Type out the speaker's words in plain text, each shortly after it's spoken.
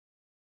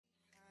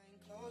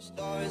What's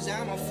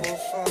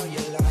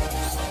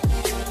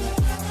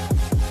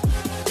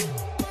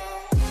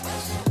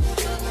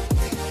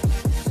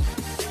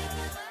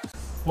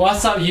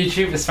up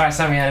YouTube, it's Faraz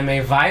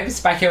Anime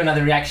Vibes, back here with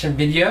another reaction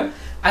video.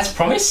 As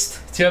promised,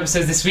 2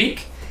 episodes this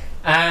week.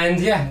 And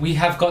yeah, we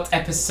have got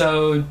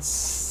episodes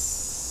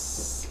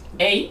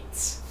 8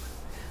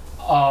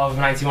 of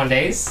 91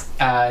 Days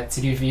to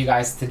do for you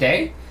guys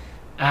today.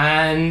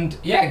 And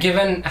yeah,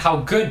 given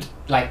how good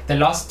like the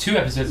last 2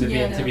 episodes have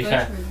been, to be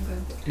fair. Really good.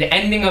 The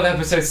ending of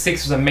episode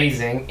 6 was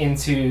amazing,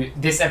 into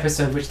this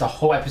episode, which the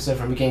whole episode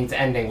from beginning to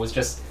ending was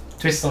just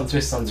twists on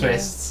twists on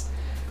twists.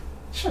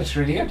 Sure, it's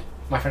really good.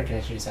 My friend can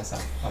introduce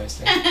herself,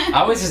 obviously.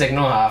 I always just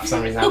ignore her for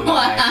some reason. Wow.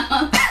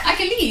 I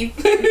can leave.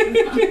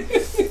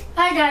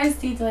 Hi guys,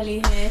 Tito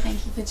Ali here.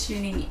 Thank you for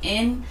tuning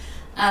in.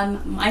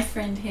 My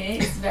friend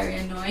here is very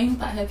annoying,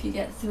 but I hope you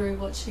get through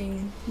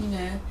watching, you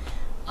know,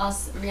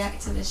 us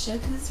react to this show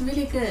because it's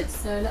really good.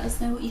 So let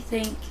us know what you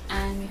think,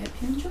 and we hope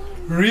you enjoy.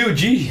 Real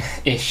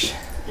G-ish.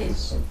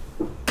 Ish.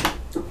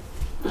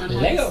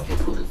 Lego. Is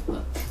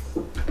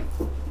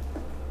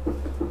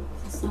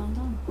the sound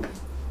on?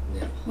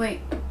 Yeah.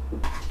 Wait. Oh,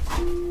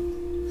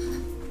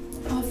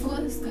 I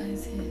forgot this guy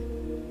is here.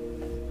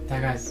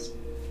 That guy's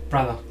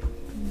brother.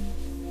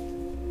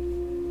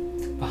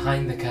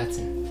 Behind the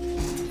curtain.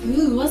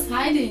 Ooh, what's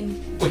hiding?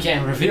 We're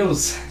getting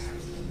reveals.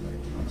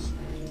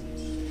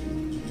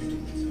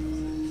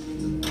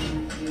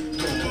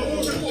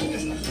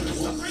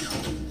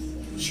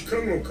 シカ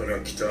ゴから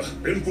来た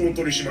連邦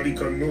取締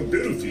官のデ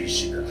ルフィー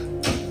氏だ。今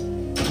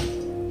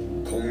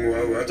後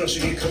は私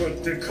に代わっ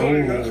て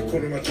彼がこ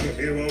の町の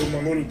平和を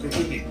守ること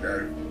にな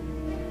る。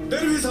デ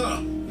ルフィーさ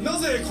ん、な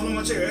ぜこの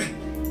町へ？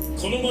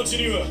この町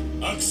には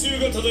悪臭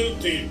が漂っ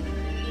ている。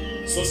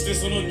そして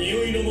その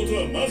匂いの元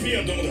はマフ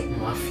ィアどもだ。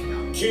マフ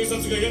ィア。警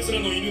察が奴ら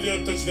の犬であ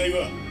った時代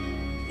は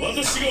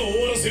私が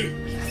終わらせる。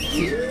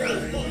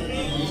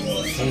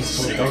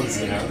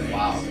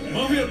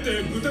マフィアっ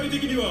て具体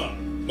的には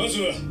ま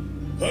ずは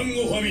ファン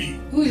ゴファミリー。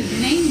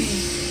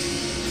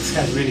This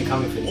guy's really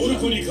coming for this. オル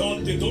コに代わ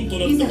ってドンと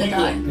なったフ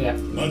ァンゴは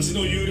町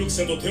の有力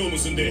者と手を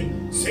結んで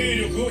勢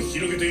力を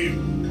広げている。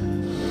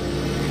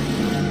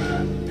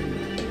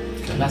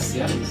Last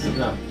year,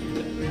 no.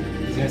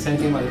 He's gonna say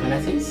anything about the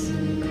Venetians?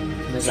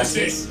 The そし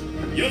て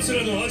奴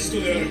らのアジ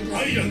トである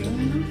アイランド。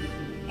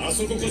あ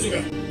そここそが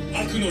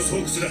悪の巣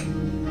窟だ。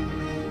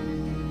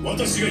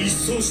私が一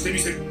掃してみ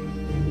せる。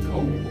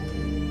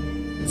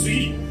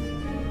次に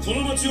こ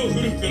の町を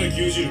古くから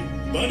牛耳る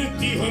バネッ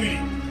ティファミリー。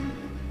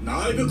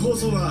内部構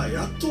想が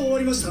やっと終わ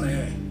りました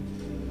ね。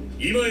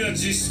今や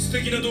実質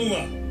的なドン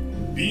は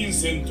ヴィン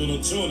セントの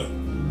長男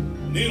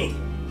ネロだ。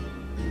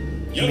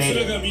奴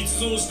らが密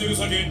造している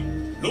酒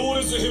ロー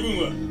レスヘブン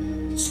は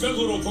近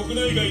頃国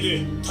内外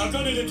で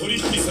高値で取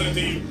引されて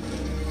いる。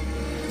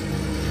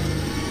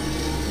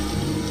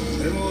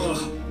でも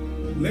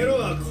ネロ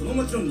はこの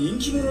町の人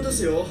気者で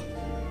すよ。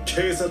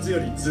警察よ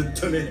りずっ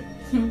とね。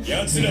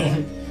奴らは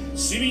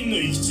市民の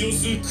生き血を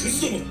吸うク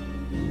ズどもだ。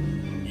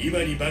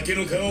今に化け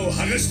の皮を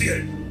剥がしてや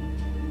る。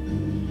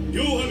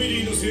両ファミ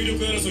リーの勢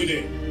力争い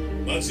で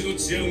町の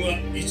治安は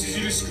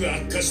著しく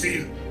悪化してい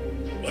る。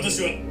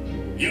私は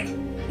いや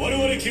我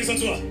々警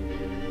察は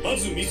ま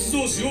ず密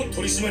造酒を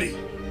取り締まり、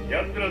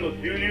奴らの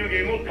収入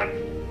源を断つ。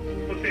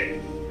そして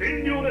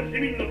善良な市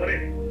民のため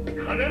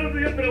必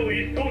ず奴らを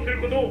一掃する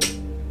ことを。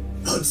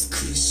暑苦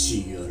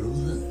しい野郎だ。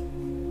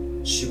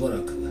しばら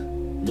く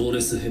ロー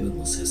レスヘブン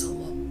の生産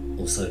は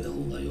抑えた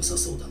方が良さ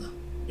そうだな。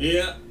い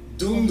や、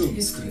どんど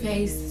ん作れ。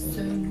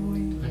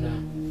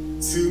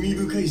罪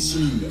深い市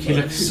民だ。He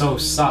looks so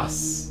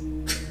sus.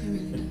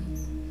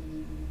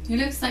 He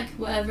looks like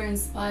whoever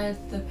inspired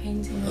the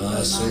painting of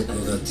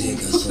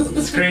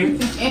the screen.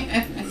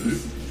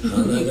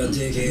 鼻が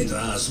でけえと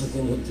あそこ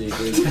持ってい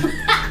ける。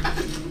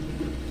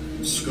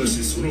しか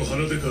しその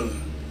鼻でか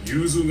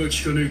融通が利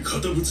かねえ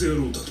堅物野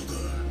郎だとか。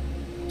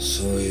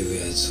そう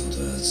いうやつほど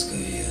扱い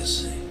や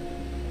すい。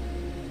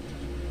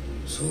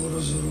そ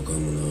ろそろか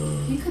もな。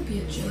He could be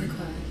a joker. He could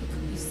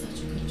be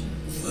such a good joker.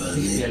 バ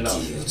ネッテ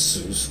ィを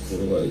潰す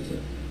頃がいた。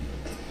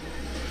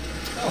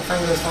Oh,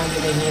 Fango's found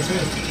it in his room.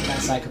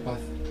 That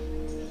psychopath.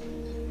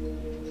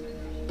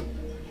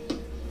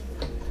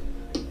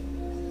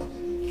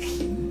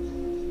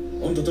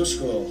 あんた確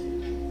か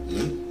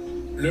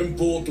連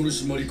邦取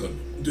締官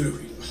デル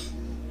フィーだ。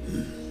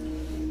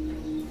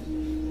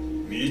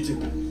見て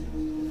くれ。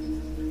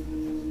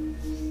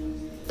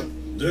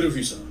デルフ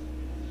ィーさん、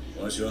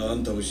わしはあ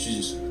んたを支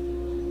持する。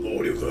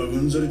暴力はう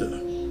んざりだ。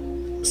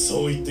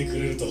そう言ってく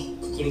れると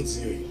心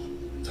強いよ。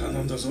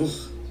頼んだぞ。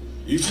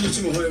一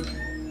日も早く。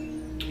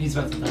He's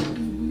about to die.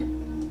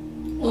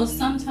 Or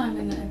sometime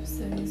in the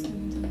episode he's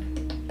gonna die.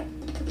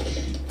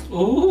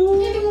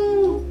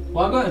 Ooh,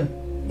 Wagon.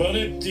 バネ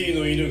ッティ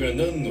の犬が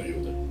何の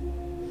用だ。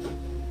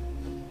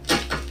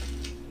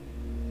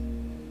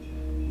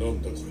な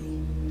んだこれ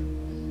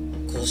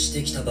は。越し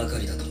てきたばか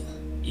りだと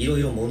いろ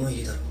いろ物入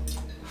りだろう。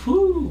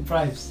Whoo,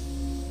 bribes.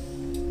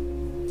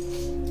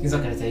 He's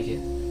not gonna take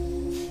it.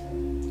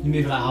 You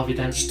move like Harvey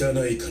Dent. 汚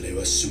い金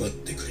はしまっ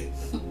てくれ。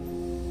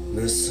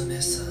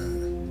娘さん、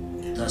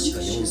確か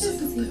4歳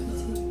だったよ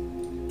な。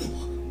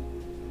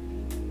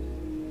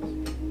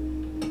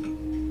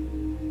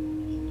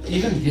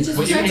Even his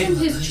boy,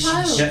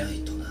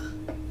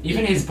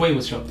 even his boy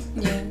was shocked.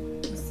 Yeah.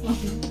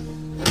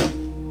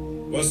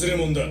 忘れ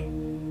物だ。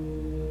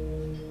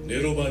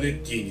ネロバネ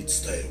ッティに伝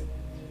えろ。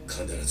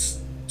必ず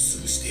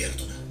潰してやる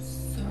とな。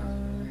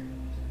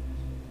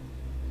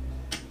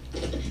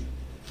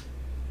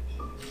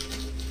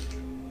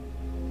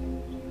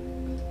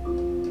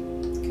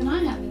Can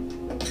I have it?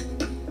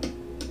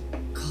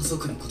 家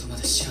族のことま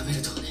で調べ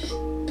るとはね。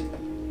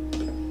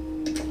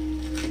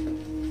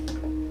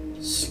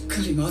しっ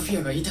かりマフィ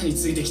アが板に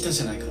ついてきた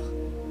じゃないか。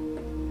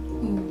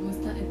Ooh, was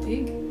that a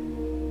dig?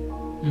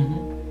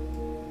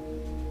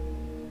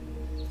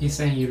 He's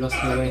saying you lost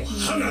your way.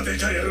 鼻で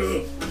か野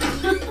郎。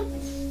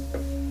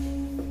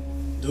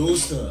どう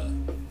した？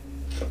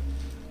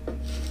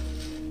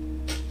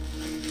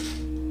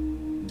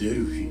デ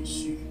ルフィン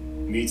氏、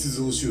密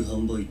造酒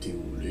販売店を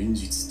連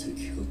日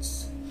摘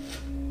発。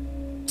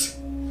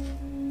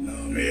な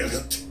めやが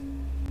って。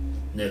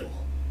ネロ、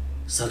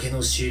酒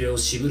の仕入れを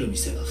渋る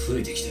店が増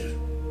えてきてる。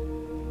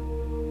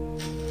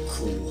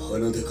この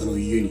鼻でかの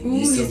家に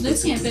Ooh, he's 2、3 looking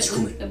発 a ぶ bit ち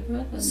込 like the め。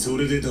 brother. そ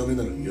れでダメ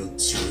ならやっ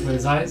ちま With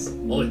his eyes?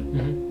 おい、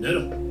 Mhm. ネ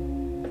ロ。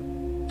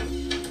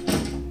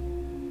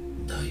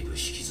だいぶ引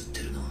きずって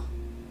るな。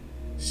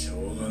え。しょ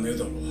うがねえ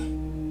だろ。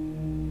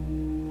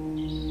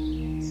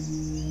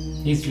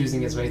He's losing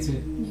his way too.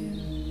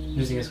 Yeah.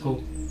 Losing his cool.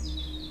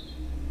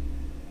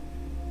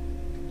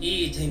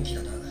 いい天気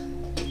だな。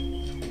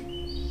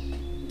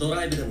ド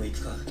ライブでも行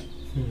くか。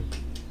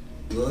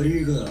悪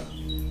いが、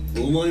お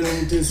前の運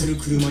転する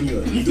車に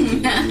は二度と乗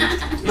るなってや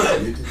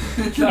めて。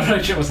 That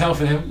road trip was hell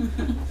for him.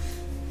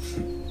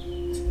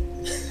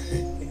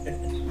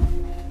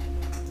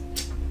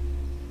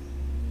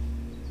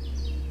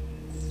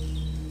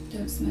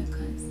 Don't smoke,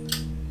 guys.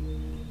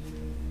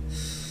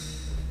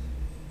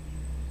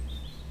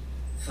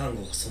 ファン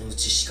ゴはそのう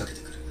ち仕掛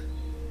けてくる。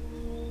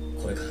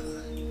これからは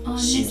Oh,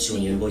 慎重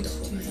に動いた方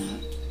do がいい。 that.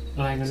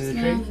 Lying under the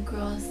Lay tree. on the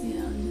grass,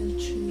 yeah, under the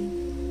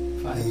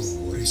tree. Vibes.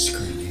 もう俺しか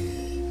いね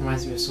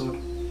Reminds me of Sword. え。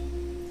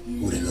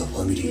俺がフ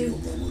ァミリーを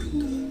守るん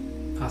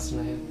Passing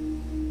my head.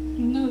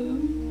 No.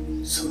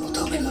 だ。その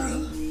ためなら、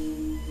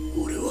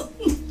俺は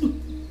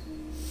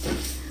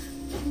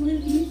What are you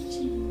doing?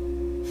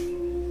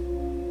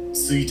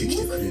 ついてき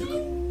てくれるか。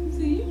 It's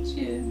a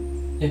YouTube.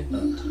 Yeah.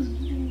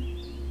 YouTube.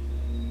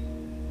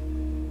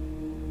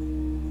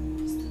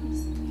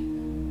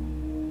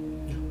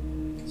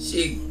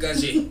 しか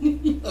し、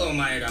お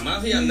前がマ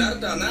フィアになる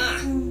とはな。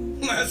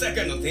まさ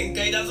かの展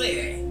開だ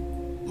ぜ。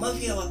マフ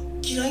ィアは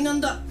嫌いな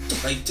んだと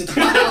か言ってた。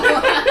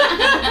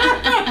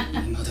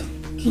今でも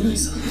嫌い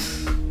さ。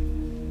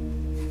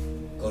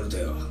コルト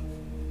よ、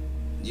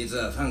実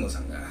はファンゴさ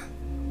んが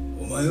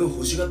お前を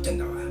欲しがってん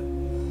だわ。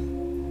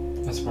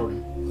 That's a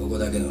problem. ここ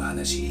だけの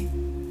話、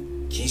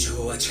禁酒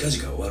法は近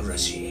々終わるら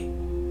しい。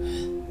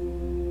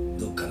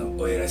どっかの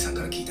お偉いさん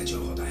から聞いた情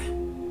報だ。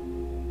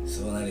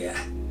そうなりゃ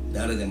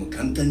誰でも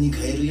簡単に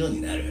買えるよう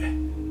になる。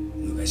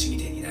昔み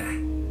てえにな。フ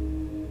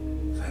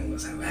ァンゴ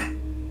さんは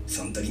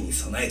その時に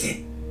備え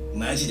て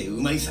マジで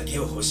うまい酒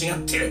を欲しが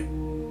ってる。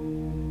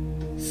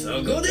そ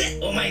こで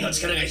お前の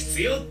力が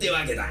必要って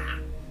わけだ。あ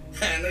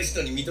の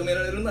人に認め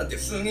られるなんて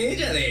すげえ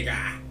じゃねえか。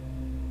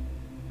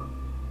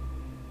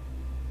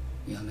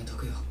やめと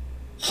くよ。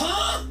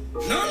はあ？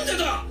なんで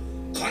だ？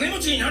金持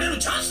ちになれる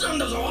チャンスなん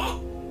だぞ。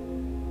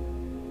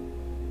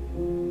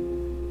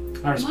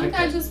I My respect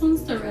guy that. just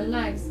wants to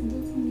relax. He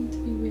doesn't need to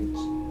be rich.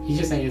 He's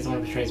just saying he doesn't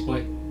want to betray his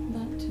boy.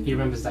 That too. He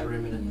remembers that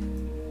room in it.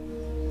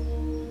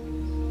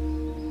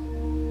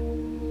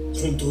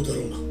 本当だ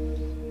ろうな。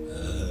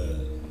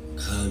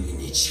神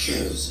に誓う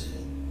ぜ。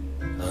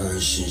安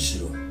心し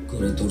ろ。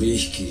これ取引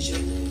じゃ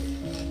ねえ。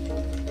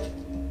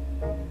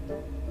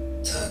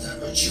ただ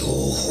の情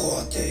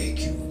報提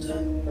供だ。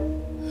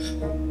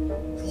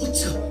こっ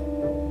ちか。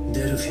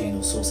デルフィー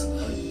の捜査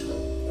が入っ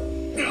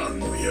た。あ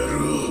の野郎。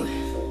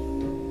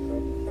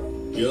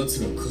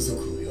奴の家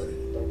族をやれ。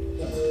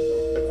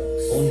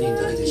本人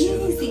だけで十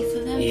分 Easy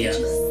for them だ。い to や、 just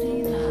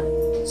say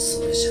that.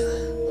 それじゃ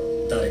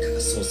誰かが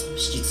捜査を引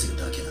き継ぐ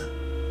だけだ。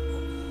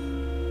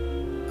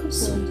 Good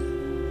そう boy. だ。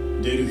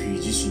デルフィー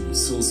自身に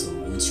捜査を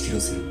打ち切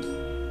らせるんだ。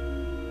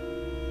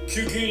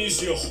休憩に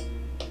しよう。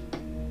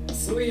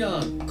そうい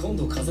や、今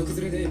度家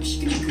族連れでピ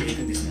クニックへ行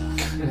くんですが。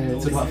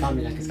 It's about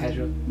family, like it's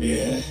casual. い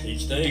や、行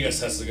きたいが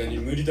さすがに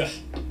無理だ。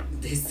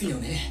ですよ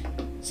ね。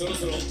そろ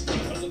そろ家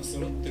族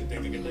揃って出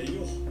かけたい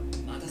よ。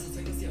また誘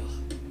いますよ。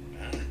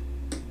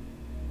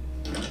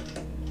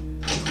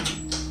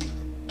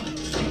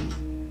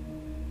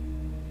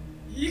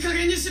いい加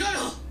減にしろよ。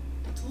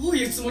どう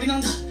いうつもりな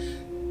んだ。家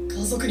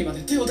族にま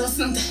で手を出す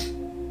なんて。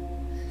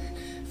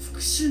復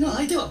讐の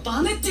相手は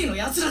バネッティの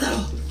やつらだろ。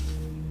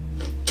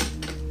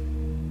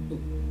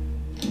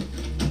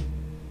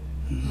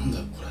なんだ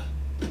これ。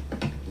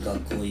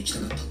学校行きた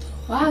かったんだろ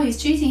Wow, he's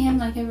treating him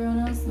like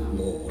everyone else う。 now.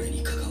 もう俺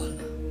に関わる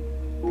な。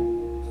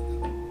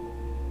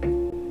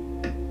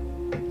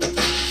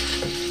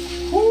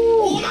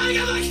お前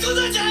が巻き込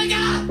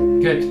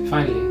Good,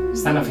 finally.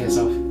 Stand up for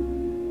yourself.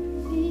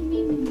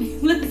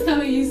 That's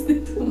how he used to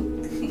talk.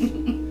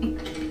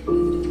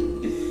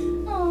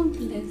 Oh,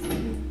 bless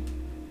him.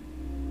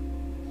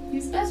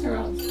 He's better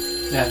off.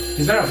 Yeah,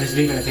 he's better off just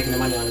leaving and taking the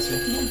money, honestly.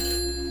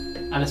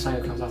 Yeah. Unless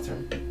Fango comes after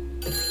him.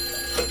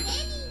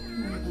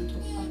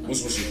 も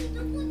しもし。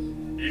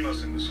今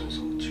すぐ捜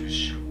査を中止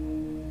しろ。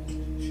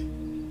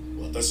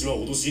私は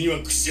脅しには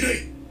屈しな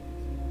い。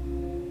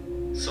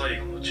最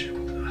後の忠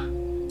告だ。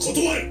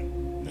断る。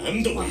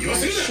何度も言わ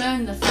せる It's な。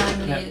 shown the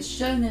family, it's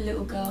shown the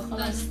little girl.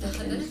 خلاص,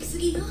 働きす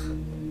ぎよ。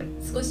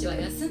少しは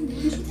休んで。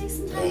 You should take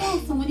some time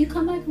off, and when you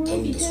come back, we'll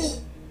頼 be んだぞ。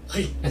 dead. は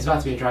い。 It's about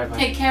to be a drive-by.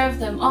 Take care of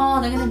them.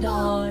 Oh, they're gonna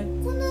die.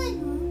 来ない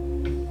の？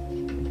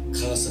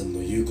母さん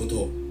の言うこと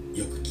を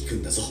よく聞く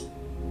んだぞ。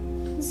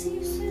 We'll see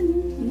you soon,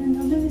 and then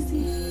they'll never see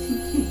you.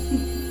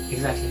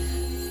 Exactly.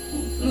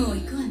 もう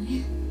行くわ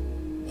ね。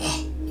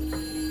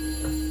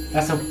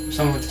That's how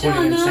someone was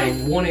calling him,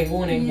 saying, "Warning,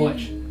 warning, Yeah.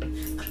 watch."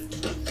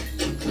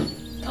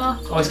 Oh,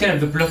 Oh, it's gonna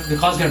the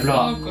car's gonna blow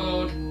oh up.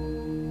 god.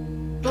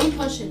 Don't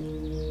push it.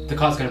 The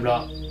car's gonna blow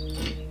up.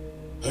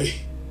 はい。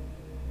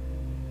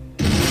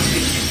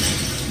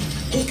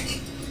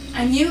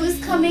 I knew it was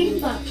coming,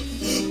 but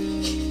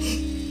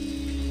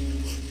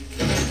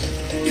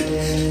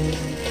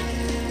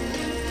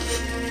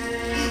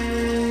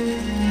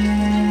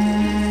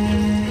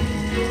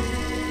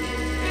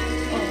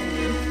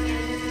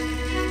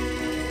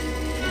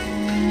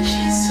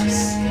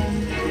Jesus.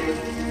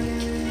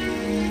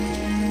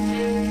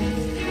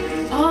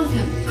 oh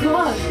thank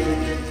God.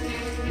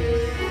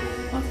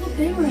 I thought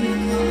they were in the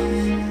car.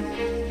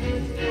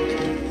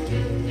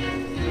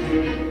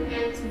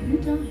 So who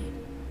died?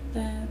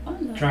 The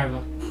butler.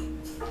 Driver.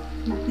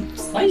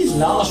 Why are you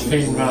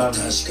laughing, は bro?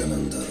 確かな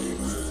んだろう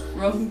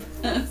Wrong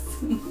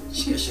person. な。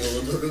しかし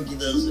驚き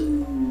だぜ。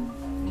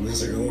ま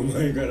さかお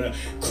前から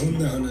こん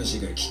な話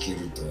が聞け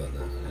るとはな。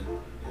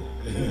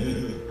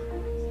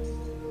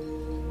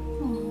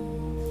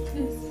 Oh,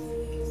 this.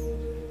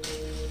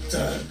 った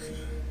く。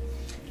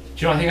 Do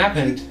you know what I think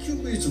happened? 結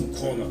局いつもこ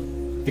うなの。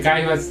 The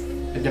guy who was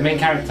the main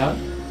character.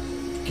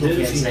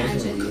 Forget his name.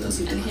 And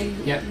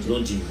him. Yep. ロ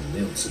ッジにも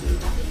目をつぶ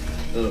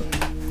る。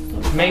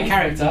Main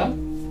character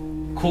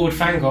called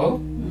Fango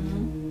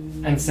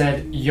and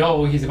said,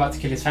 "Yo, he's about to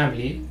kill his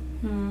family."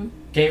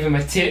 Gave him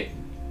a tip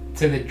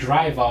to the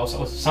driver or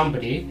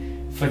somebody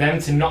for them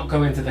to not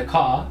go into the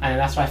car, and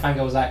that's why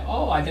Fango was like,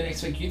 "Oh, I didn't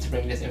expect you to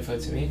bring this info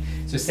to me."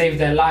 So it saved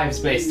their lives,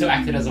 but it still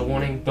acted as a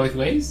warning both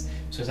ways.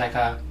 So it's like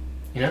a,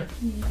 you know,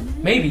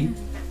 maybe.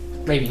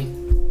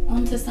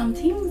 Onto some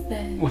things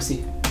there. We'll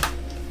see.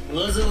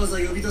 わざわざ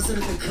呼び出さ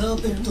れたカ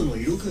ーペットの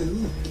色かよ。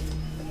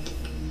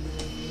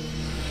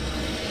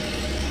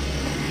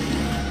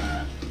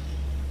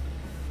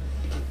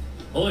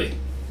おい、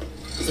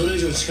それ以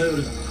上近寄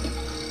るな。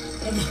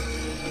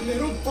メ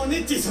ロパネ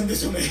ッティさんで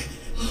しょうね。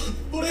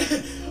俺、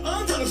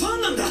あんたのファ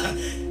ンなんだ。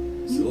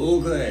そ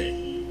うかい。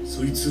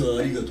そいつは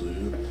ありがとうよ。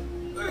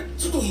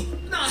ちょっと、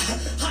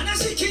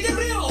話聞いて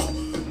くれよ。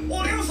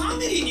俺をファ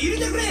ミリーに入れ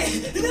てくれ。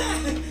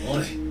お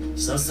い、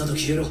さっさと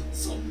消えろ。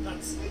そんな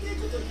つめてえ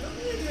こと言わ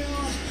ねえでよ。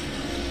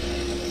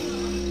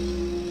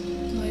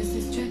 Oh, it's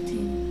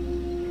distracting.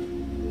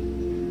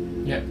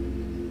 Yep.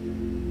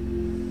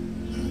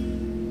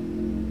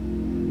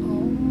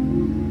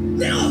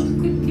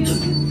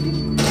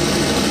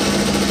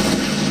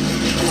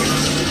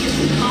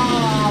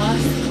 Oh,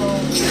 that's cool.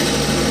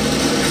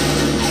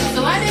 So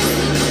why did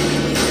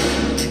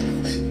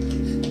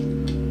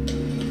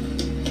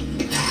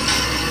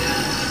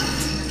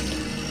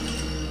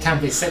Can't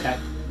believe set that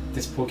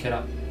this poor kid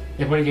up.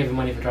 They probably gave him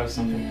money for drugs or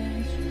something. Yeah,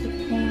 it's just a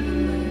porn in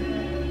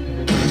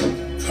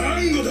ファ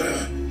ンゴだ。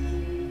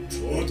と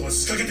うとう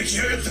仕掛けてき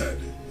やがった。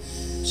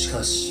し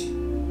かし、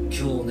今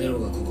日ネロ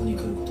がここに来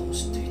ることを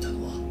知っていた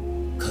のは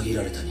限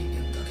られた人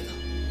間だけだ。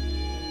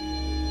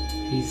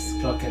 He's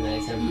clocking that,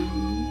 isn't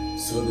he?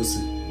 探せ、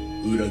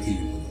裏切り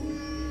者。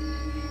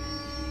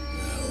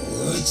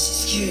落ち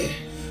着け。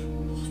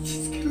落ち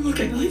着けるわ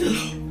けないだろ。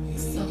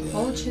 the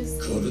vultures.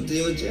 コル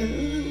テオちゃん。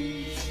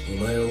お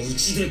前をう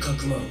ちでか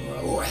くまん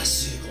はお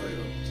安い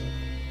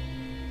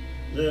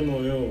声よ。で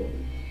もよ、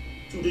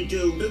それじ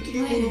ゃ裏切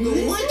り者がお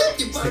前だっ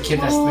て It's バ the カ。 kid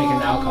that's making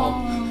the alcohol.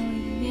 Oh,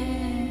 yeah.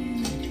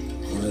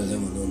 これで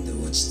も飲んで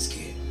落ち着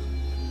け。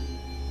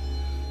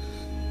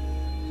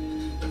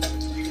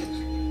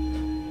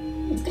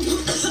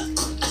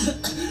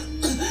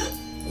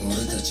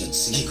俺たちは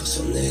次こ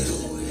そネロ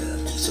をや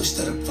る。そし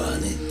たらバ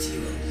ネッティ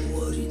は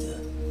終わりだ。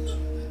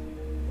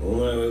お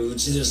前はう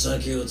ちで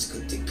酒を作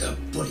ってがっ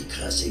ぽり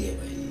稼げ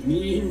ばいい。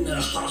みんな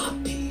ハ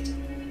ッピーだ。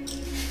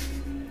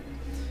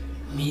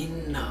み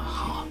んな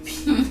ハッピ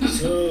ー。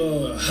そ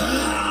う、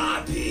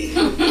ハッピー。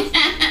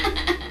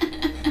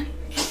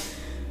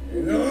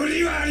ノ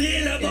リはあり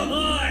えなボーイ。あ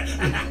あ、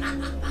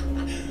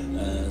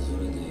そ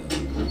れでよ、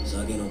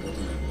酒のこと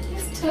なんだ。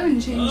 His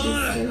tone changes. おい、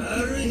 So.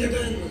 歩いてくん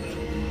のか。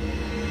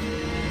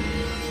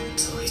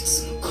どい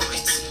つもこい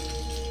つも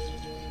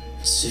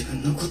自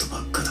分のこと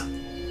ばっかだ。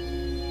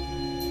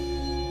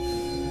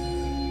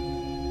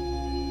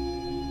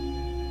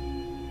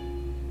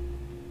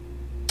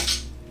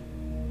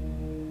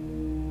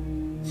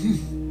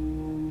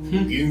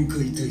限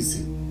界体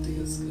制って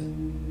やつか。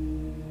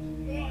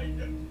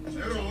ゼ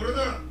ロ俺だ。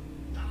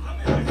ダ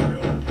メだよ。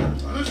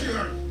話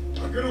がある。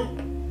開けろ。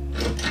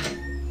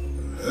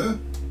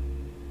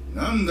え？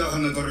なんだ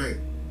花トレ。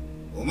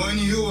お前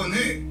に用はね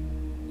え。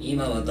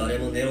今は誰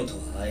もネロと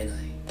は会えない。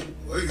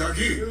おいガ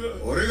キ、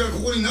俺がこ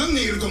こに何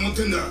人いると思っ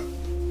てんだ。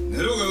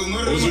ネロが生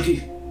まれるおじ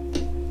き、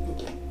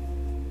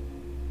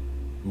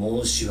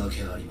申し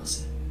訳ありま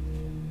せん。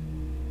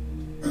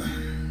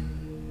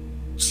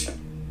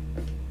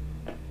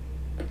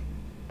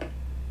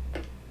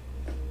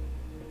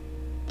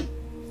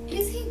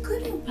Is he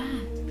good or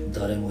bad?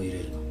 誰も入れ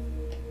るな。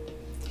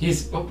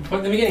He's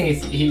from the beginning.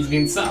 He's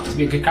been set up to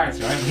be a good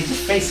character, right?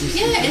 His face is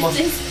Yeah, the, most,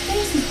 his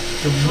face is.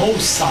 the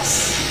most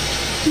sus.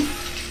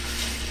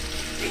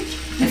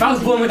 If I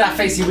was born with that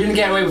face, you wouldn't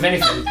get away with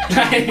anything.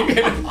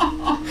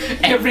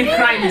 Every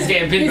crime is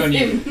getting pinned on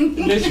you.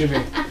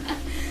 Literally.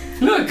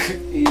 Look,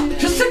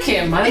 just look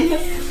at him, man.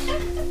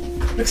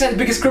 Looks like the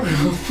biggest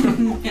criminal.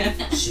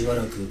 しば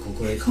らくこ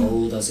こへ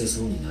顔を出せ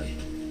そうにない。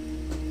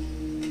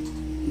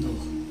どう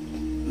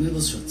目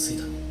星はつい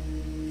たの？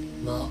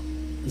まあ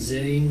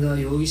全員が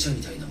容疑者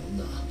みたいなもん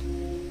だ。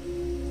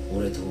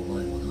俺とお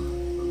前もな。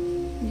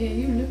 Yeah,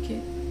 you look it.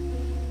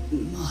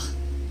 まあ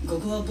こ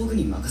こは僕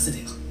に任せて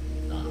よ。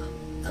あ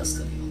あ、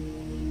助かるよ。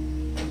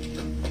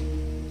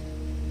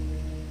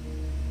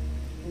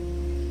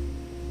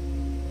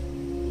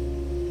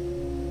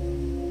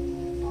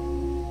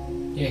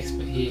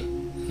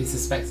He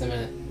suspects him in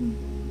it.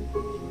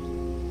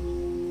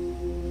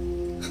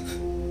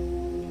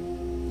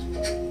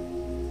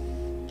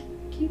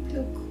 Keep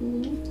your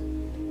cool.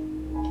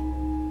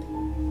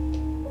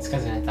 This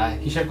guy's gonna die.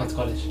 He should have gone to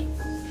college.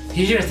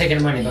 He should have taken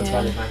the money and gone to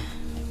college, man.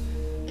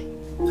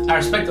 I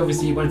respect,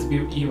 obviously, he was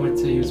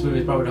with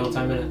his brother the whole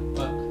time, innit?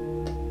 But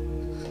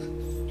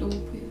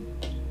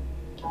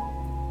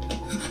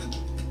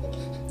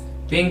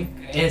being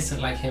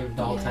innocent like him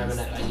the whole time,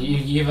 innit? Like, you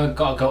either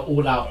gotta go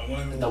all out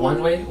the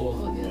one way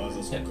or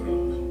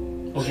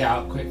get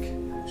out quick.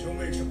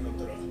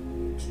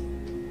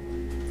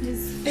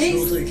 His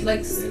face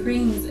like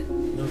screams it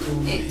Like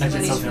when it's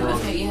he's something wrong.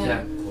 okay,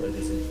 yeah. これ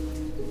でぜ。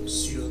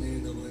知らねえ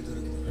名前だ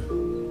らけだ。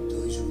大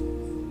丈夫。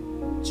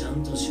ちゃん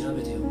と調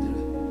べて読んでる。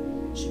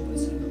心配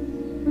するな。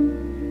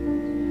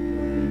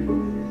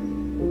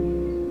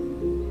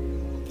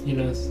He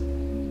knows.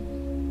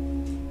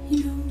 He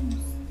knows.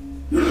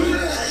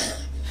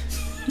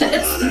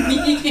 That's me.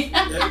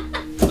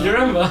 Do you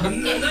remember?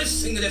 ナイス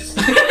シングです。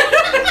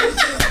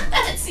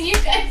 That's you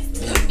guys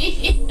to me.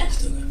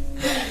 すい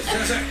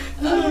ません。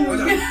ま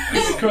だ。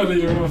 Scroll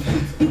you remember.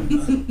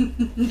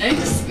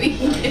 Nice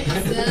fingers.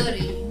 Sorry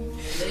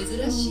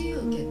珍しいお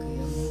客よ。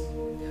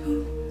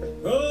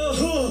あ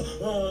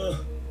あ、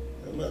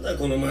まだ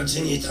この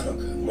町にいたのか。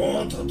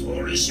元取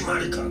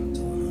締官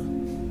と。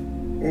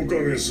お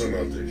かげさま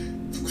で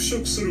復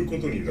職するこ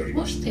とになり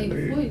ま What した a ね。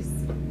 voice.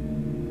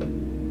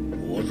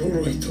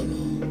 驚いたな。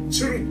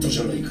チェロットじ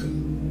ゃないか。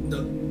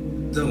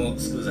どうも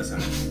スクーザさん。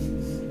こ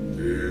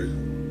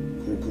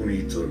こ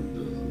にいたん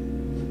だ。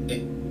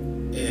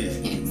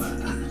まあ。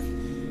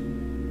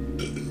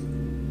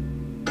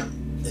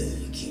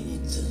気に入っ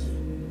たぞ。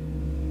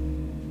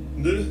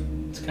で、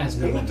 This guy's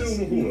こ no の menace. 手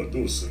の方はど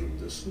うするん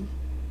です？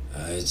あ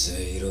いつは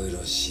いろいろ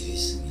知り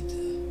すぎた。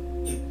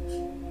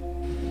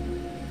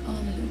 Oh,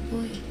 the little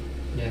boy.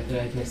 Yeah, the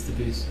guy next to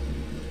booze.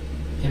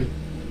 Him.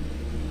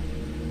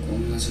 こん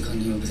な時間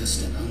に呼び出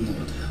して何の用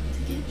だよ。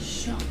 To get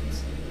shot.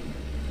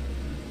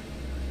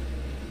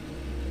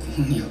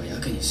 今夜はや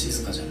けに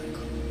静かじゃないか。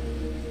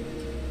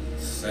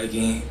最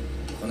近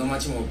この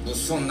町も物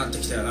騒になって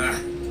きたよな。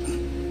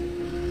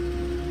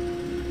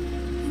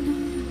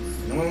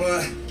このま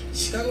ま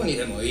シカゴに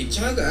でも行っ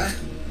ちまうか。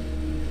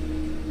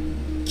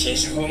禁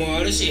酒法も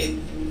あるし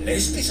レ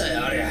シピさえ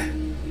ありゃあっ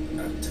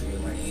という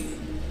間に。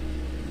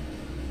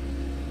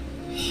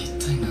一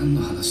体何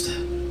の話だよ。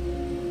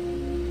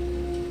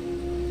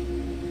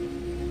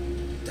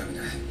ダメ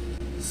だ、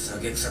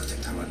酒臭くて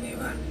たまんね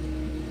えわ。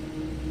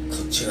こ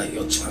っちが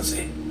酔っちまう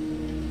ぜ。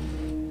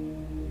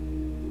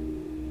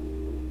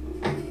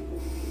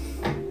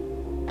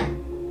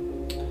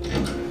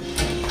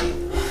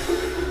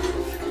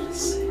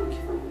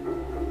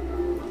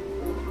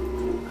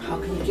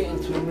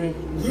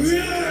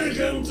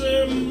Welcome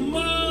to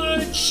my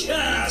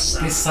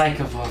castle. This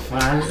psychopath,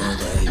 man.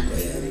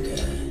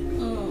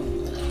 Oh.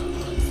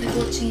 It's like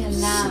watching a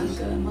lamb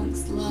go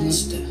amongst 話 lions.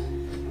 して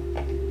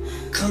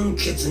簡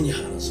潔に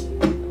話そう。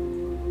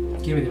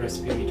 Give me the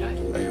recipe when you die.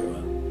 俺は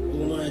お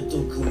前と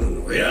組む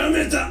のをや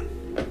めた。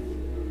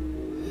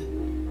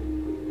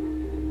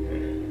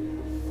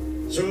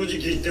正直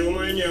言ってお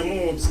前には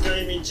もう使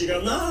い道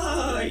が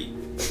ない。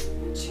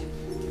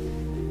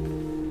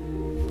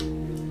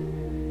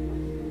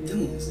で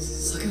も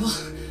酒は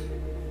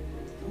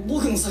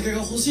僕の酒が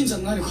欲しいんじゃ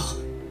ないのか。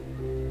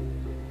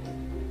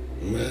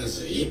ま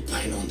ず一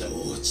杯飲んで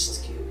落ち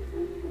着け。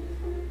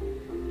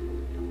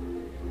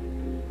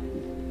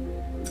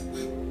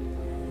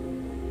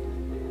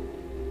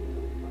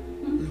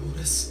ロー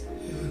レス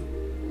ヘブン。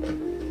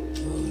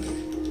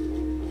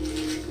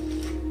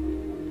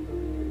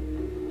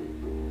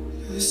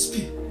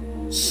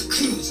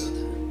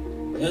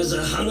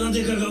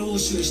デカが押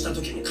収した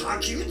時に書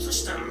き写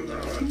したんだ。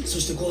そ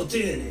してご丁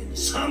寧に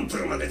サンプ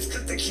ルまで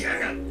作ってきや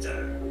がった。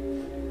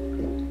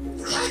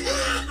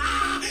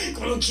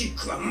このキッ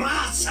クは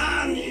ま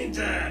さに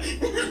だ。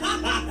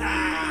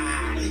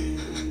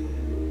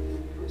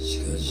し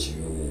かし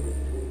よ、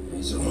あ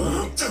いつはほ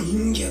んと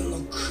人間の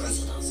ク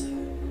ズだぜ。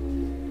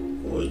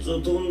こいつ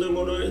はとんで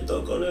もない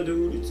高値で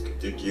売りつけ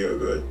てきや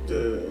がって。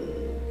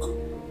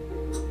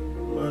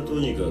まあと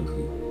にかく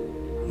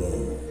も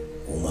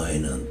うお前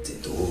なんて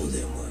どう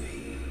でもいい。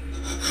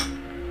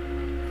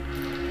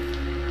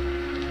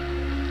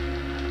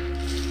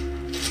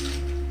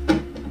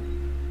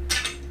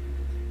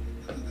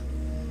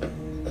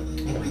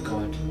Oh my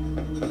god.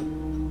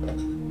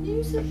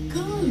 Use a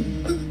gun.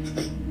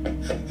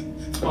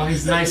 Oh,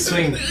 his nice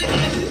swing.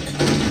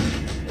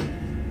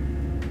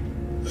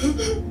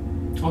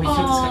 Oh, he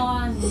killed this guy.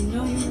 Oh,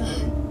 no, you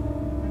don't.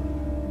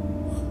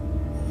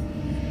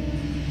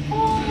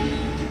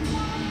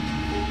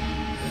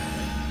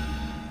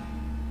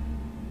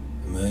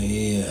 まあい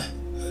いや。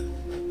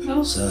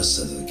 Oh, さっ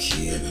さと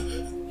消える。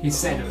 He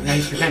said, now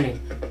he's pretending.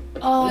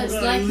 oh, it's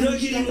僕は like 裏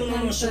切り Black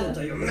者の正 Panther.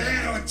 体をメロ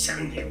ちゃ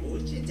んに教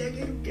えてあ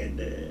げるけ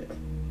ど。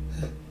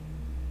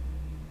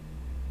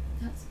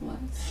 That's what.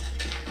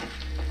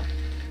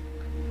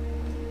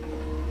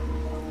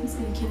 He's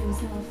gonna kill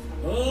himself.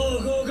 おお、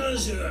交換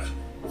手。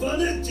ファ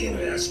ネッティ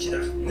の屋敷だ。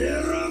ネロ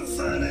ン・フ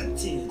ァネッ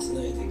ティに繋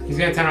いでく He's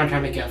れ。 gonna turn around and try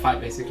and make it a fight,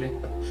 basically.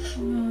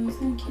 Oh no, he's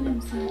gonna kill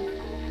himself.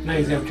 No,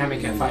 he's gonna try and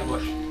make it a fight,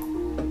 watch.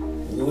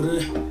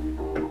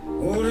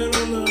 俺の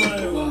名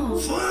前は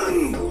ファン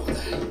ゴだ。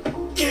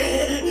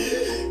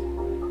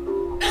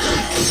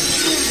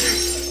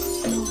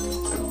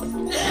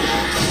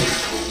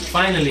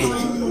 Finally.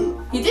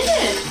 He did it!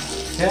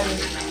 Yeah.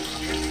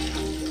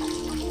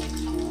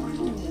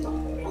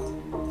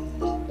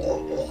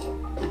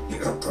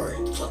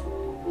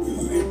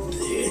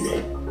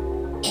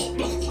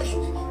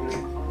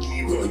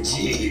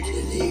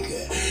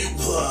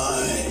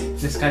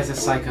 This guy's a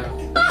psycho.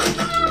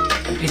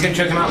 He's gonna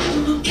choke him out.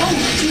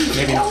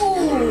 Maybe not.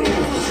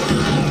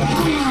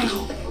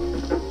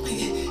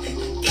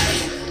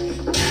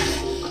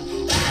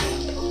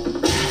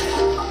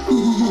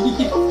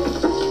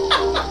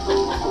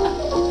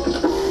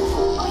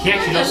 He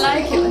actually I lost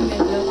like it when they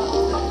blow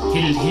up.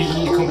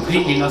 He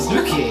completely lost.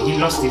 Look here, he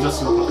lost the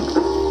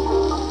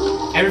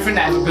plot. Everything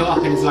that ever built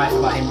up in his life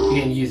about him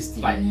being used,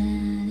 like,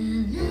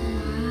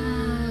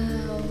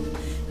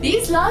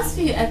 These last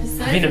few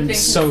episodes I mean, have been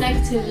so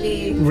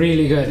consecutively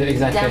really good,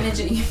 exactly.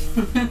 damaging.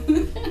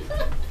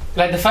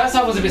 Like the first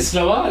half was a bit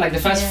slower. Like the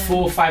first Yeah.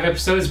 4 or 5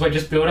 episodes were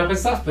just build up and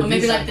stuff. But Or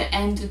maybe these, like the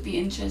end would be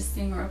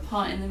interesting or a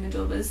part in the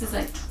middle, but this is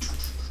like,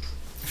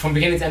 from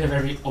beginning to end of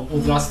all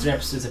the last 3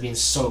 episodes have been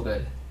so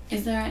good.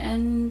 is there an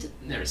end?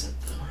 There isn't.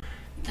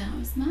 That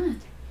was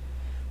mad.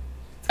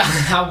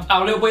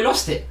 Our little boy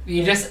lost it.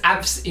 He just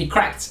he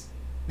cracked.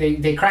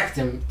 They cracked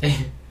him.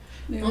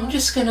 I'm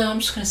just gonna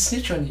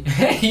snitch on you.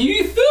 Hey,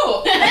 you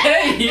thought?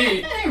 Hey,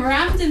 you. I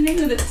rammed him in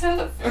with a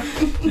telephone.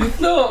 You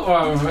thought,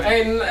 bro?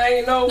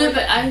 Ain't no way. No,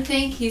 but I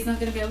think he's not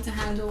going to be able to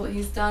handle what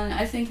he's done.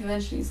 I think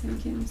eventually he's going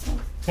to kill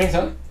himself. Think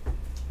so?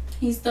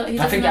 He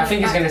I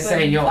think he's gonna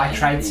say, yo, I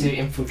tried to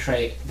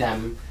infiltrate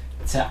them,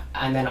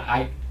 and then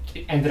I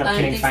ended up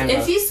killing Fango.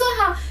 If you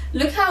saw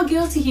look how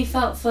guilty he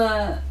felt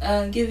for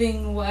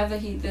giving whatever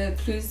the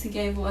clues he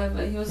gave,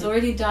 whatever, he was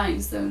already dying.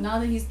 So now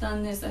that he's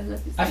done this,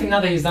 I think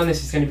now that he's done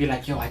this, he's gonna be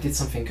like, yo, I did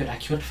something good. I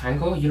killed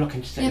Fango. You lot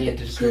can just let me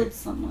into the killed group.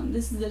 someone.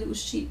 This is the little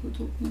sheep we're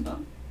talking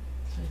about.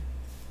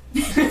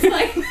 It's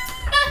like,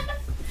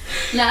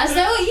 let us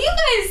know what you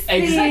guys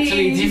think.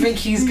 Exactly. Do you think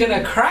he's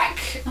gonna crack,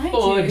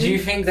 or do you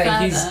think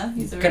that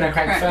he's gonna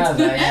crack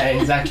further? Yeah,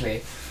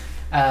 exactly.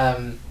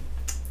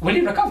 Will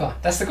he recover?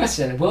 That's the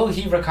question. Will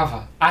he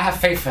recover? I have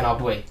faith in our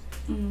boy.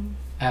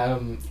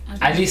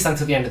 At least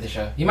until the end of the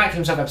show. He might kill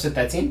himself episode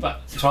 13,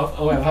 but 12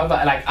 or whatever.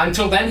 But like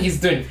until then, he's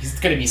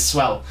gonna be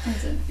swell. I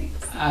don't think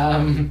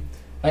so.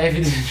 But if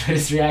you did enjoy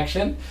this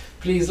reaction,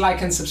 please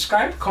like and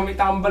subscribe. Comment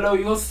down below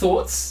your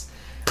thoughts.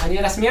 And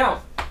yeah, that's me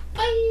out.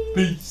 Bye.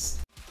 Peace.